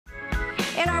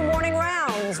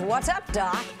What's up,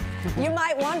 Doc? You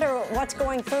might wonder what's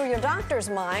going through your doctor's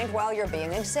mind while you're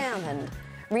being examined.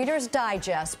 Reader's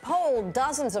Digest polled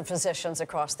dozens of physicians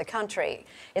across the country.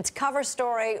 Its cover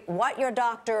story, What Your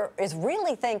Doctor is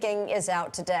Really Thinking, is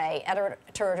out today.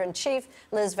 Editor-in-Chief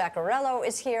Liz Vaccariello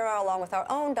is here, along with our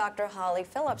own Dr. Holly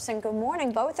Phillips. And good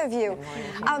morning, both of you.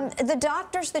 Good morning. The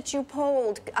doctors that you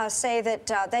polled say that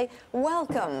they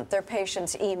welcome their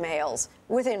patients' emails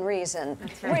within reason.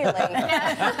 That's right. Really?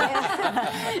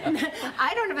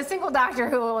 I don't have a single doctor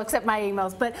who will accept my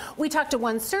emails, but we talked to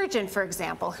one surgeon, for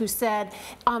example, who said,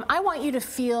 I want you to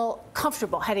feel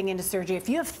comfortable heading into surgery. If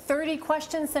you have 30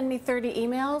 questions, send me 30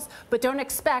 emails, but don't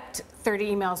expect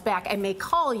 30 emails back. I may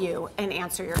call you and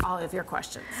answer all of your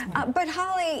questions. But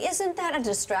Holly, isn't that a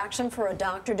distraction for a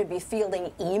doctor to be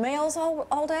fielding emails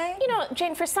all day? You know,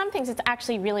 Jane, for some things it's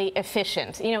actually really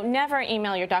efficient. You know, never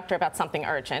email your doctor about something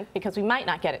urgent because we might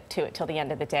not get to it till the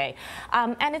end of the day.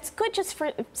 And it's good just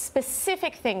for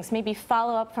specific things, maybe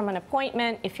follow up from an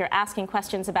appointment if you're asking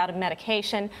questions about a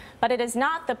medication, but it is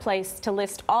not the place to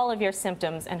list all of your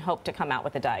symptoms and hope to come out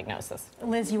with a diagnosis.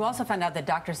 Liz, you also found out that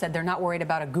doctors said they're not worried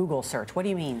about a Google search. What do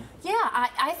you mean? Yeah,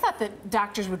 I thought that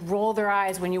doctors would roll their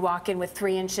eyes when you walk in with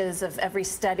 3 inches of every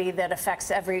study that affects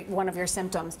every one of your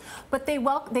symptoms. But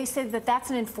they said that that's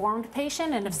an informed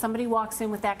patient, and if somebody walks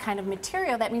in with that kind of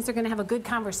material, that means they're going to have a good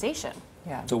conversation.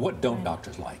 Yeah. So what don't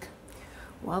doctors like?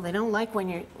 Well, they don't like when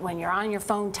you're on your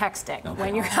phone texting.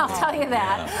 Okay. I'll tell you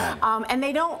that. And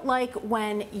they don't like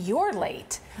when you're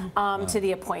late to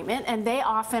the appointment, and they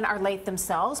often are late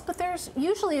themselves. But there's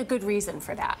usually a good reason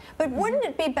for that. But wouldn't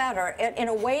it be better in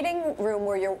a waiting room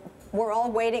where we're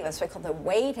all waiting, that's what we call the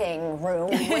waiting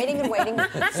room, waiting and waiting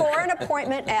for an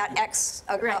appointment at X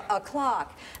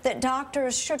o'clock, that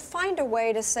doctors should find a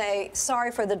way to say,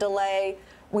 sorry for the delay,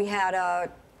 we had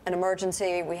an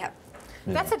emergency, we have.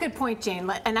 That's a good point, Jane.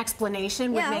 An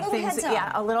explanation would make things,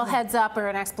 a little heads up or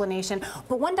an explanation.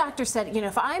 But one doctor said, you know,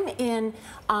 if I'm in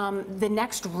the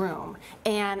next room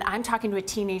and I'm talking to a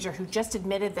teenager who just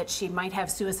admitted that she might have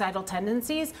suicidal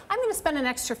tendencies, I'm going to spend an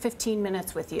extra 15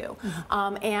 minutes with you.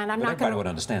 And I'm not going to. Everybody would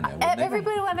understand that, wouldn't they?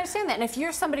 Everybody would understand that. And if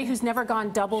you're somebody who's never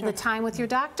gone double the time with your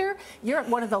doctor, you're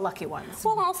one of the lucky ones.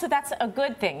 Well, also, that's a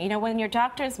good thing. You know, when your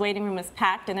doctor's waiting room is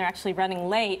packed and they're actually running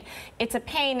late, it's a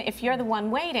pain if you're the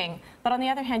one waiting. But on the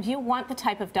other hand, you want the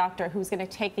type of doctor who's going to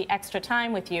take the extra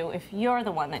time with you if you're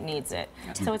the one that needs it.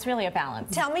 So it's really a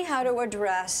balance. Tell me how to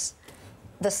address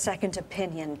the second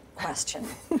opinion question.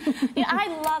 Yeah, I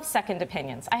love second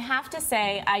opinions. I have to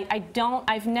say,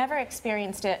 I've never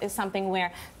experienced it as something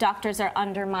where doctors are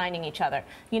undermining each other.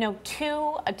 You know,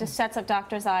 2 sets of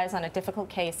doctors' eyes on a difficult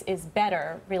case is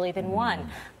better, really, than 1.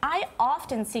 I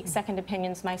often seek second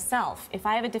opinions myself. If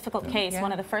I have a difficult case,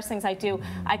 one of the first things I do,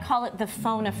 I call it the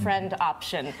phone a friend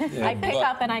option. I pick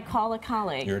up and I call a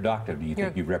colleague. You're a doctor. Do you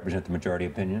think you represent the majority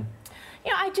opinion? You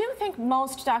know, I do think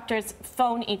most doctors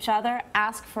phone each other,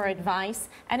 ask for advice,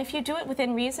 and if you do it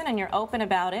within reason and you're open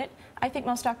about it, I think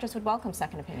most doctors would welcome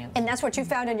second opinions. And that's what you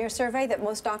found in your survey, that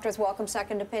most doctors welcome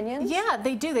second opinions? Yeah,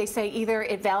 they do. They say either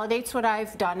it validates what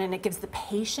I've done and it gives the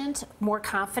patient more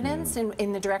confidence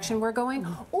in the direction we're going,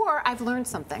 or I've learned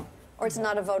something. Or it's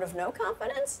not a vote of no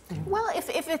confidence? Well,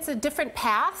 if it's a different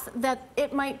path, that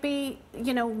it might be,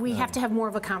 you know, we have to have more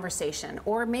of a conversation.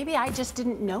 Or maybe I just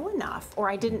didn't know enough,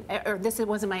 or this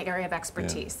wasn't my area of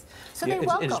expertise. So they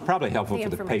welcome. It's probably helpful the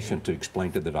for the patient to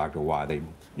explain to the doctor why they,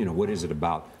 you know, what is it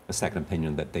about a second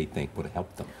opinion that they think would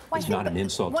help them. Well, it's not an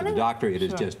insult to the doctor, it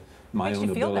is just my own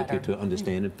ability to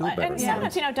understand and feel better. And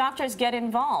sometimes, you know, doctors get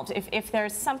involved. If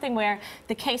there's something where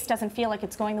the case doesn't feel like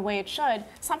it's going the way it should,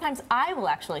 sometimes I will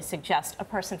actually suggest a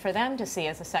person for them to see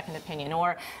as a second opinion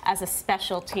or as a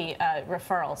specialty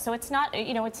referral. So it's not,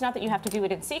 you know, it's not that you have to do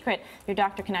it in secret. Your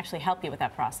doctor can actually help you with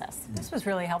that process. This was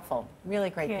really helpful. Really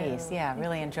great piece. Yeah,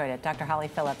 really enjoyed it. Dr. Holly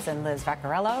Phillips and Liz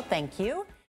Vaccariello, thank you.